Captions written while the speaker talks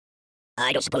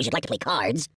I don't suppose you'd like to play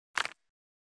cards?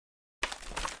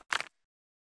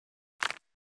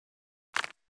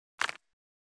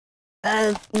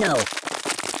 No.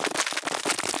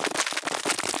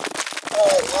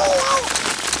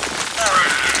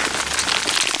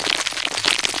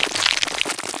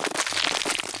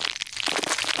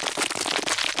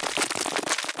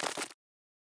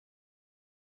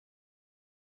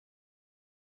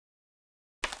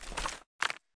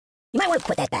 You might want to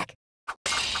put that back.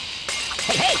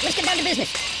 Hey, let's get down to business.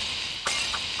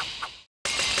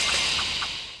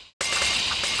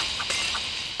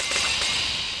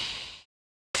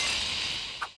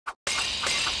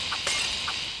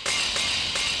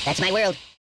 That's my world.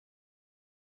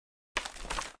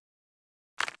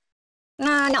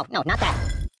 No, not that.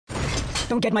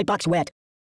 Don't get my box wet.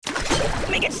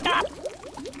 Make it stop!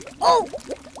 Oh!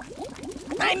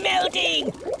 I'm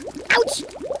melting! Ouch!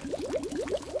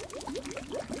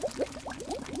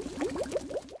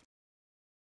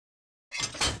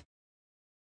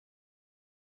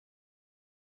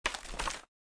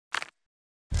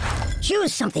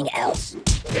 Choose something else.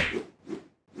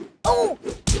 Oh!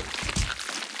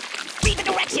 Read the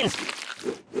directions!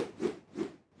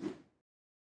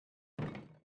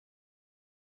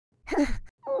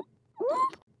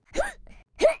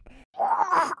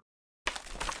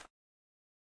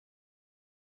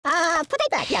 Put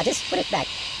it back. Yeah, just put it back.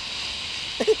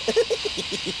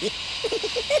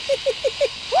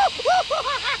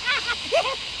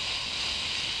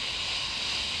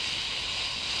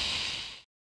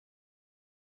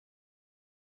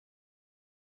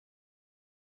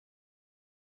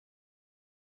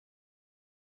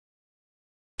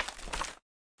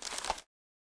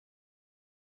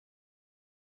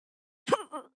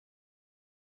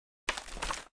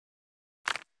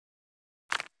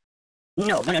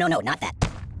 No, not that.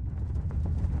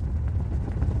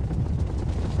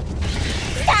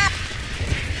 Stop!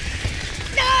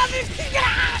 Stop!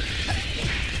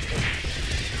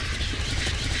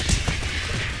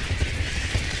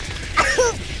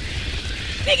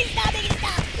 Make it stop!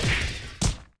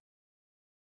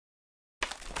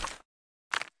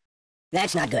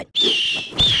 That's not good.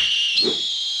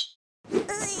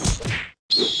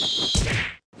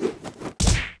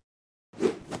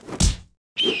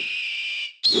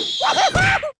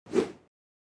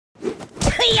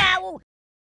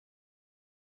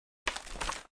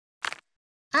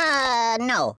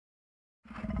 No.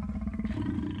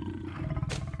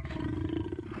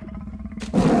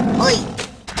 Oi!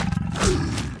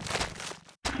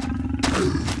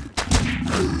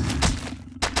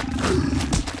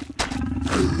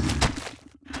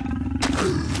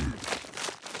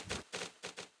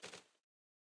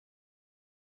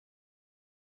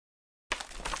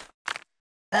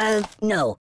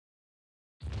 No.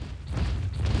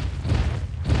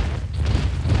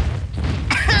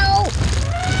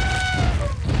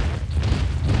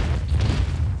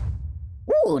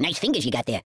 Ooh, nice fingers you got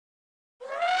there.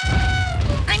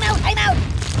 I'm out!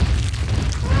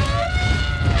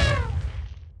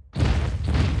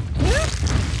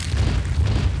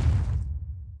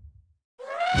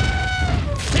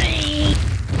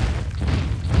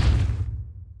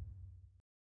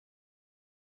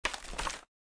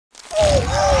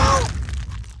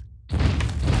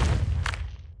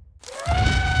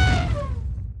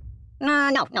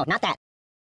 No, not that.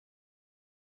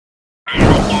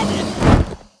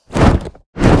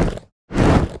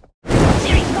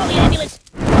 Siri, call the ambulance!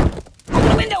 Open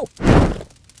the window!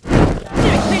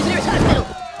 Siri, where's the nearest hospital?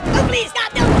 Oh, please,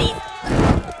 stop! No, please!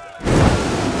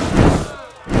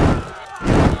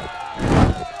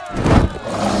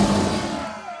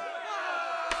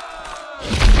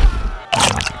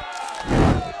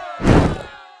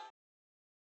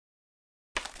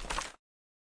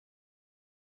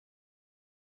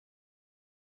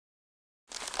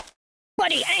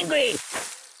 Buddy, angry!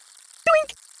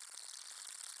 Doink!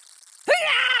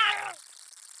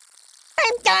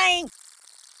 I'm dying!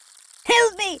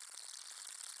 Help me!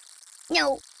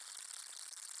 No!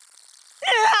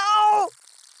 No!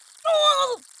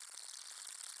 Oh,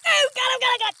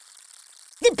 God!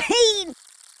 The pain!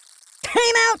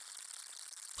 Time out!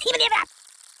 Even if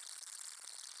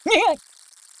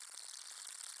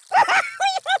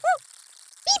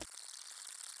Beep!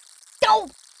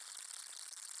 Don't!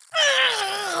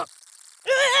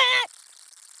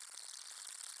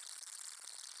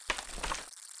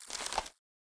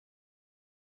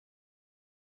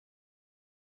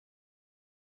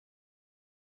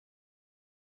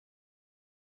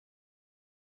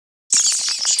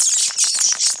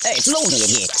 Hey, it's lonely in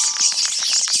here.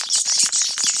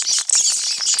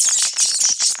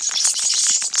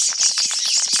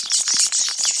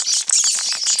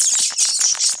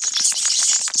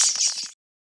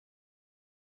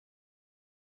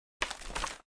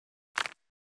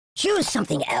 Choose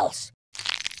something else.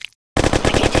 I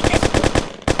can't take this.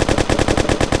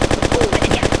 Ooh, right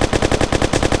there.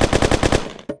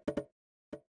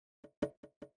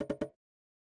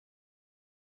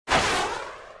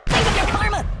 Think of your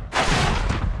karma.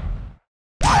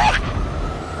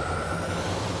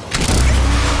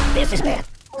 This is bad.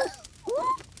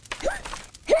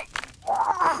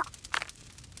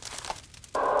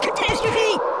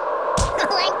 Catastrophe!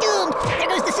 Oh, I'm doomed. There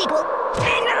goes the sequel.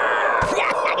 Enough!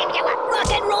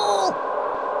 Rock and roll!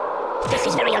 This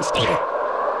is very unstable.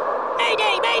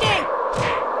 Mayday! Mayday!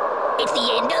 It's the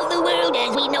end of the world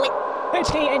as we know it. It's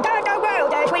the end of the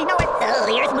world as we know it. Oh,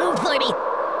 the earth moved for me.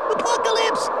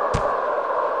 Apocalypse!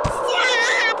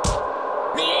 Stop!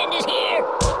 The end is here.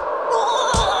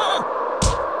 Oh!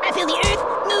 I feel the earth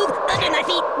move under my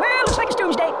feet. Well, looks like it's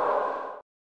doomsday.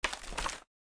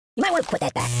 You might want to put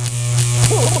that back.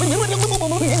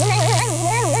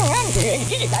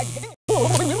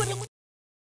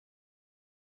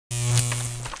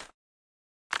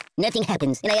 Nothing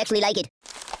happens, and I actually like it.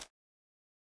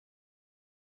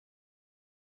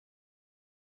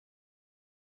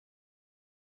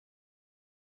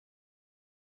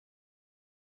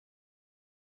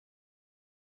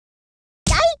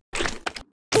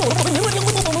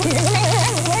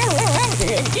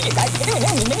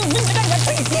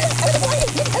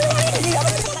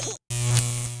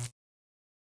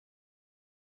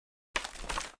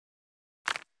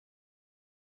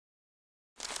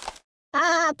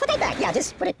 Put it back. Yeah,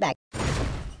 just put it back.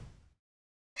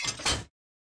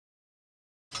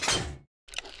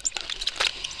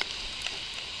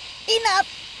 Enough!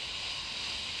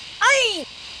 Aye!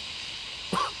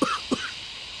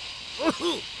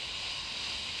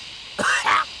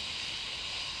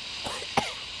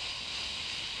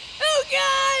 Oh,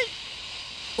 God!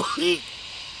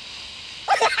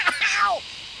 Ow!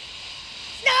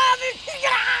 Stop it!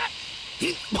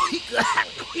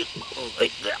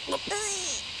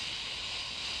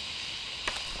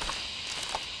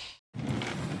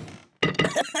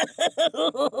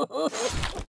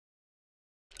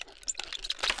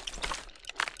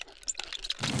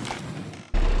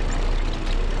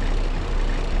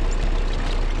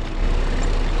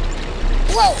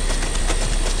 Whoa!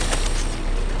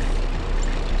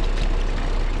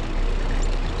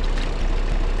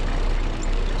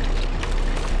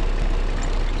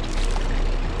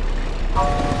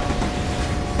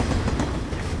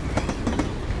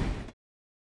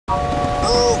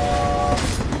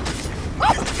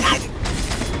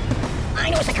 I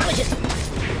know a psychologist.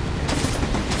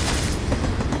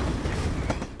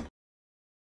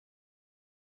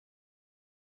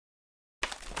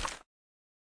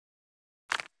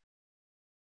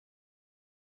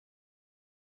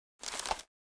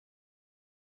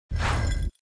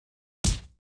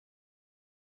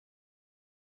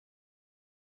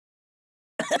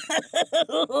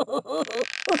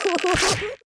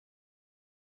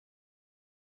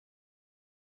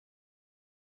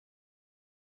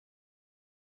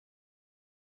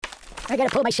 I gotta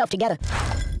pull myself together.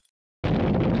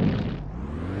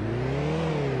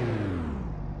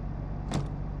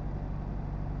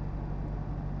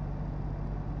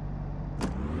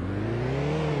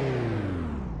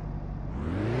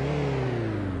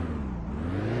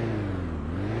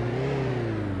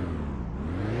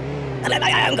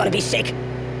 I'm gonna be sick. Do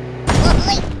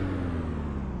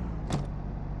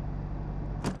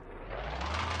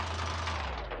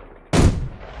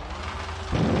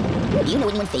you know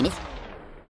anyone famous?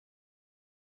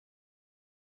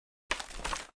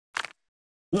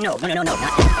 No, not.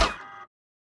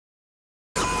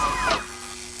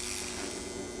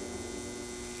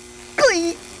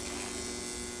 Please!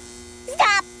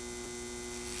 Stop!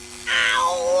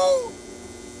 Ow!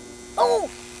 Oh!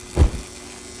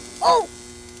 Oh!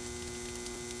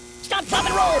 Stop, drop,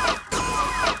 and roll!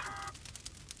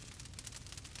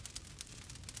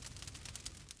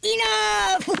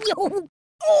 Enough! Oh,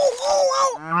 oh,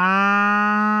 oh!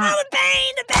 Oh, the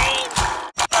pain, the pain!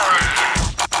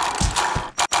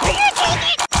 Will you take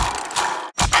it?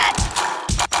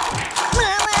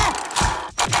 Mama!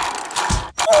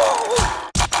 Oh!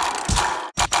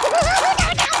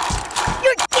 No!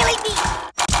 You're killing me!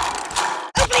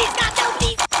 Oh, please, stop, no,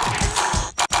 please!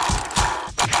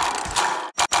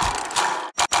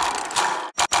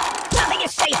 Nothing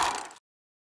is safe!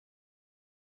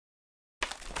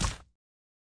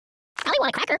 I want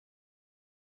a cracker.